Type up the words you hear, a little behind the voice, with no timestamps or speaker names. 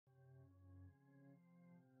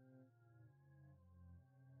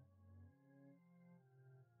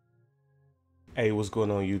Hey, what's going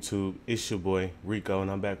on YouTube? It's your boy Rico, and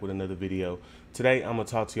I'm back with another video. Today I'm gonna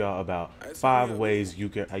talk to y'all about 5 ways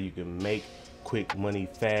how you can make quick money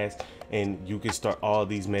fast, and you can start all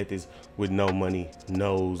these methods with no money,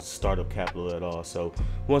 no startup capital at all. So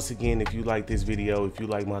once again, if you like this video, if you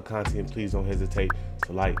like my content, please don't hesitate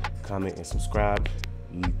to like, comment, and subscribe.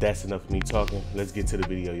 That's enough of me talking. Let's get to the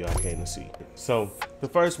video y'all came to see. So the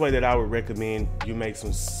first way that I would recommend you make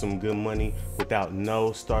some good money without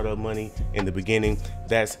no startup money in the beginning,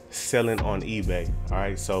 that's selling on eBay. All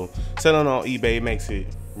right, so selling on eBay makes it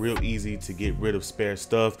real easy to get rid of spare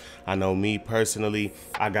stuff. I know me personally,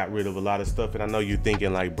 I got rid of a lot of stuff, and I know you're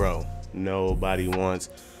thinking like, bro, nobody wants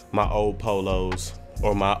my old polos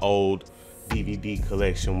or my old DVD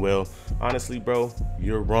collection. Well, honestly, bro,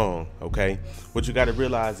 you're wrong. Okay, what you got to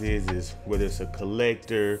realize is whether it's a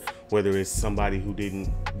collector, whether it's somebody who didn't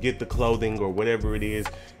get the clothing or whatever it is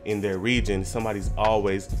in their region, somebody's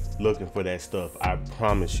always looking for that stuff, I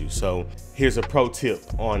promise you. So here's a pro tip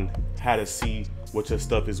on how to see what your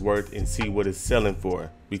stuff is worth and see what it's selling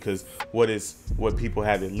for, because what people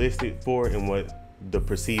have it listed for and what the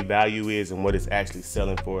perceived value is and what it's actually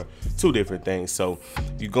selling for, two different things. So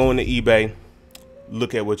you go into eBay,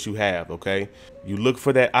 look at what you have. Okay, you look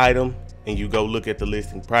for that item and you go look at the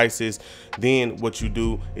listing prices. Then what you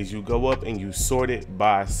do is you go up and you sort it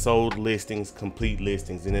by sold listings, complete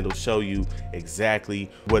listings, and it'll show you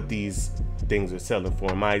exactly what these things are selling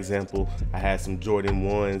for. In my example, I had some Jordan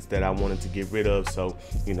 1s that I wanted to get rid of, so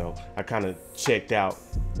I kind of checked out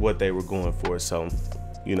what they were going for. So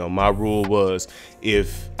my rule was,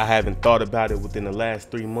 if I haven't thought about it within the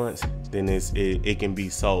last 3 months, then it can be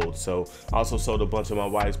sold. So I also sold a bunch of my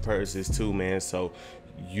wife's purses too, man. So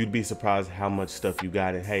you'd be surprised how much stuff you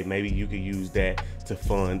got, and hey, maybe you could use that to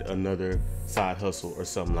fund another side hustle or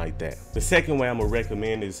something like that. The second way I'm gonna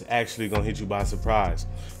recommend is actually gonna hit you by surprise.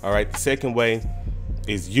 All right, the second way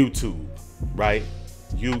is YouTube, right?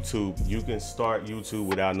 YouTube, you can start YouTube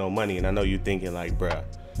without no money. And I know you're thinking like, bruh,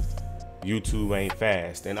 YouTube ain't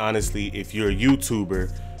fast. And honestly, if you're a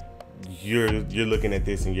YouTuber, you're looking at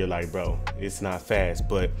this and you're like, bro, it's not fast.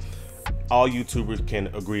 But all YouTubers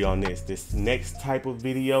can agree on this next type of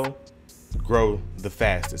video grow the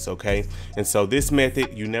fastest. Okay, and so this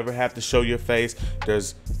method, you never have to show your face.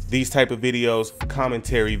 There's these type of videos,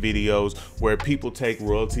 commentary videos, where people take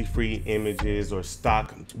royalty-free images or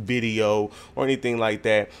stock video or anything like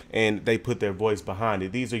that, and they put their voice behind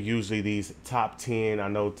it. These are usually these top 10. I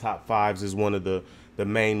know top 5s is one of the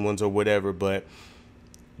main ones or whatever, but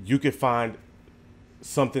you can find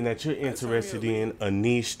something that you're interested in, a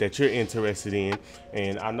niche that you're interested in.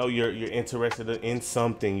 And I know you're interested in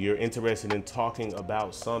something, you're interested in talking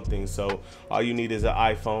about something. So all you need is an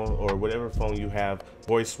iPhone or whatever phone you have,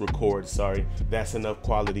 voice record, sorry, that's enough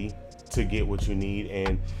quality to get what you need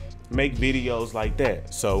and make videos like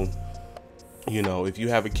that. So if you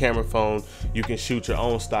have a camera phone, you can shoot your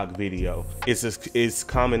own stock video. It's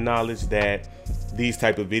common knowledge that these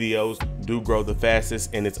type of videos do grow the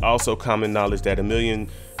fastest, and it's also common knowledge that 1 million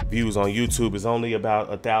views on YouTube is only about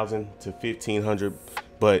 1,000 to 1,500.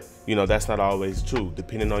 But that's not always true.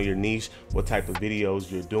 Depending on your niche, what type of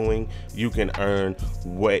videos you're doing, you can earn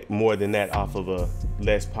way more than that off of a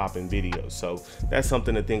less popping video. So that's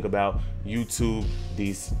something to think about. YouTube,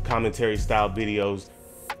 these commentary style videos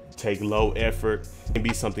take low effort and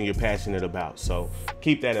be something you're passionate about. So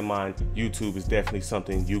keep that in mind. YouTube is definitely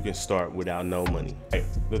something you can start without no money.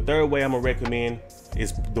 The third way I'm gonna recommend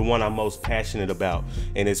is the one I'm most passionate about,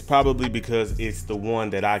 and it's probably because it's the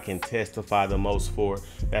one that I can testify the most for.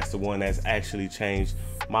 That's the one that's actually changed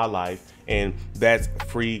my life, and that's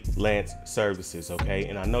freelance services. Okay,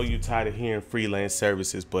 and I know you're tired of hearing freelance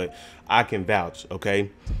services, but I can vouch.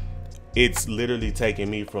 Okay, it's literally taken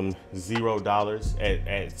me from $0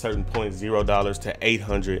 at certain points, $0 to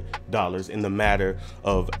 $800 in the matter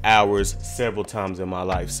of hours several times in my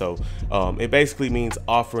life. So it basically means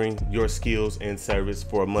offering your skills and service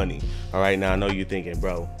for money. All right, now I know you're thinking,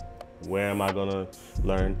 bro, where am I gonna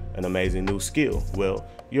learn an amazing new skill? Well,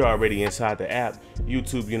 you're already inside the app,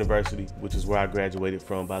 YouTube University, which is where I graduated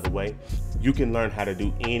from, by the way. You can learn how to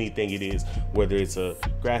do anything it is, whether it's a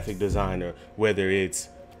graphic designer, whether it's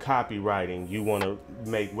copywriting, you want to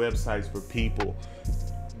make websites for people.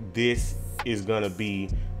 This is gonna be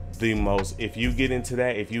the most, if you get into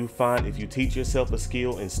that, if you teach yourself a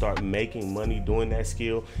skill and start making money doing that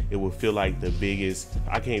skill, it will feel like the biggest,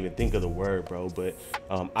 I can't even think of the word, bro, but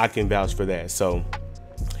I can vouch for that. So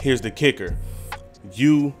here's the kicker.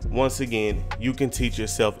 Once again, you can teach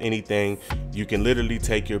yourself anything. You can literally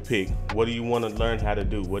take your pick. What do you want to learn how to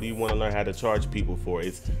do? What do you want to learn how to charge people for?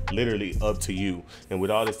 It's literally up to you. And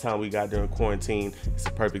with all this time we got during quarantine, it's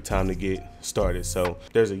the perfect time to get started. So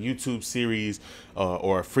there's a YouTube series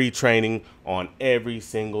or a free training on every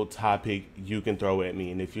single topic you can throw at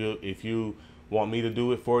me. And if you want me to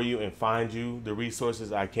do it for you and find you the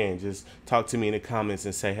resources, I can. Just talk to me in the comments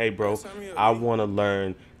and say, hey bro, I want to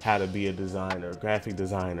learn how to be a designer, graphic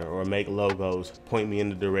designer, or make logos. Point me in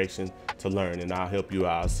the direction to learn and I'll help you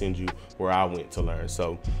out. I'll send you where I went to learn.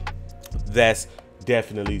 So that's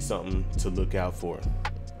definitely something to look out for.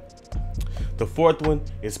 The fourth one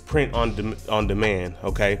is print on demand.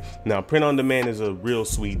 Okay, now print on demand is a real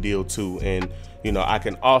sweet deal too. And you know, I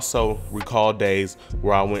can also recall days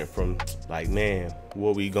where I went from like, man,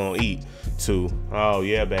 what we gonna eat, to, oh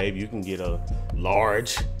yeah, babe, you can get a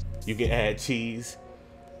large, you can add cheese.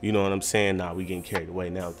 You know what I'm saying? Nah, we getting carried away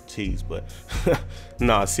now with the cheese, but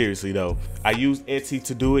nah, seriously though. I use Etsy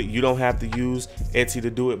to do it. You don't have to use Etsy to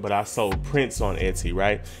do it, but I sold prints on Etsy,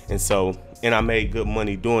 right? And I made good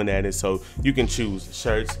money doing that. And so you can choose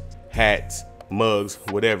shirts, hats, mugs,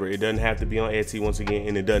 whatever. It doesn't have to be on Etsy once again,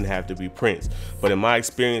 and it doesn't have to be prints. But in my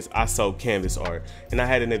experience, I sold canvas art, and I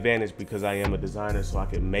had an advantage because I am a designer, so I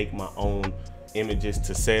could make my own images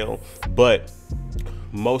to sell. But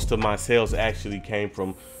most of my sales actually came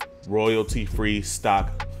from royalty-free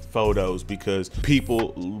stock photos, because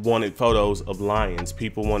people wanted photos of lions,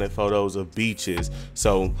 people wanted photos of beaches.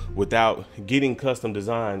 So without getting custom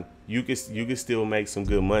design, you can still make some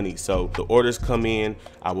good money. So the orders come in,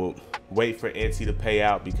 I will wait for Etsy to pay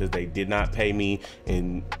out because they did not pay me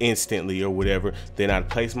instantly or whatever. Then I'd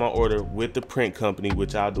place my order with the print company,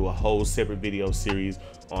 which I'll do a whole separate video series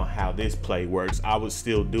on how this play works. I would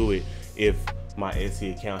still do it if my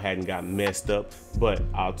Etsy account hadn't got messed up, but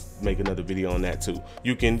I'll make another video on that too.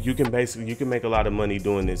 You can make a lot of money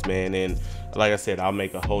doing this, man. And like I said, I'll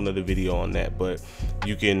make a whole nother video on that, but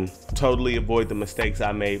you can totally avoid the mistakes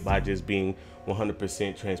I made by just being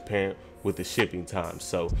 100% transparent with the shipping time.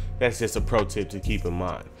 So that's just a pro tip to keep in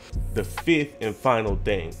mind. The fifth and final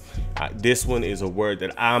thing, this one is a word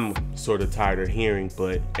that I'm sort of tired of hearing,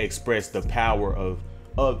 but express the power of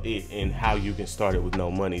it and how you can start it with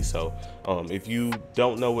no money. So if you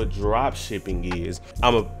don't know what drop shipping is,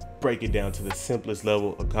 I'm gonna break it down to the simplest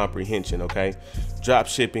level of comprehension. Okay, drop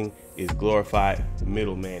shipping is glorified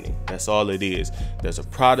middlemaning. That's all it is. There's a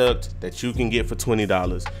product that you can get for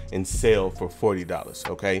 $20 and sell for $40.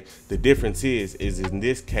 Okay, the difference is in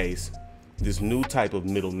this case, this new type of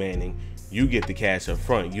middlemaning, you get the cash up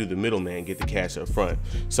front. You, the middleman, get the cash up front.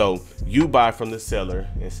 So you buy from the seller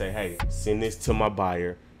and say, hey, send this to my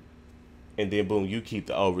buyer. And then boom, you keep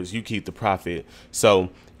the overs, you keep the profit. So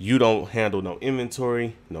you don't handle no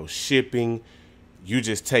inventory, no shipping. You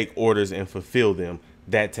just take orders and fulfill them.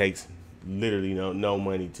 That takes literally no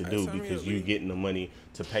money to do, because you're getting the money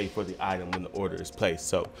to pay for the item when the order is placed.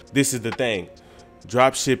 So this is the thing.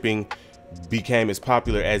 Drop shipping became as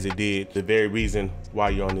popular as it did, the very reason why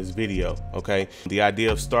you're on this video. Okay, the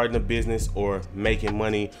idea of starting a business or making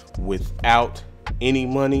money without any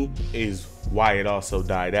money is why it also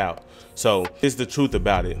died out. So it's the truth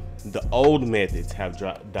about it. The old methods have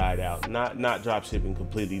died out, not drop shipping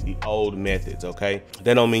completely, the old methods. Okay,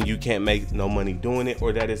 that don't mean you can't make no money doing it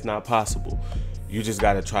or that it's not possible. You just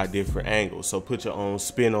got to try different angles. So put your own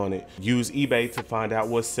spin on it. Use eBay to find out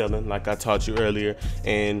what's selling, like I taught you earlier.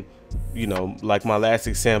 And you know, like my last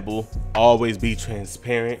example, always be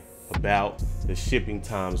transparent about the shipping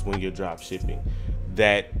times when you're drop shipping.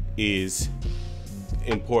 That is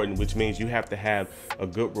important, which means you have to have a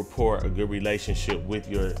good rapport, a good relationship with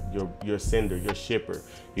your sender, your shipper.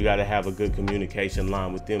 You got to have a good communication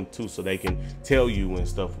line with them too, so they can tell you when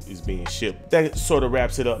stuff is being shipped. That sort of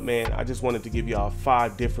wraps it up, man. I just wanted to give y'all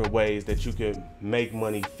 5 different ways that you can make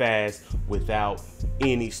money fast without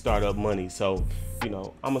any startup money. So you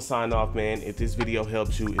know, I'm gonna sign off, man. If this video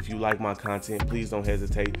helps you, if you like my content, please don't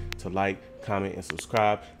hesitate to like, comment, and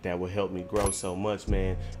subscribe. That will help me grow so much,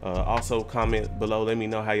 man. Also comment below, let me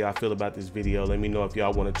know how y'all feel about this video. Let me know if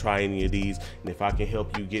y'all want to try any of these, and if I can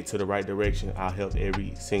help you get to the right direction, I'll help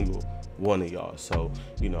every single one of y'all. So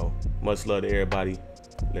you know, much love to everybody.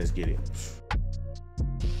 Let's get it.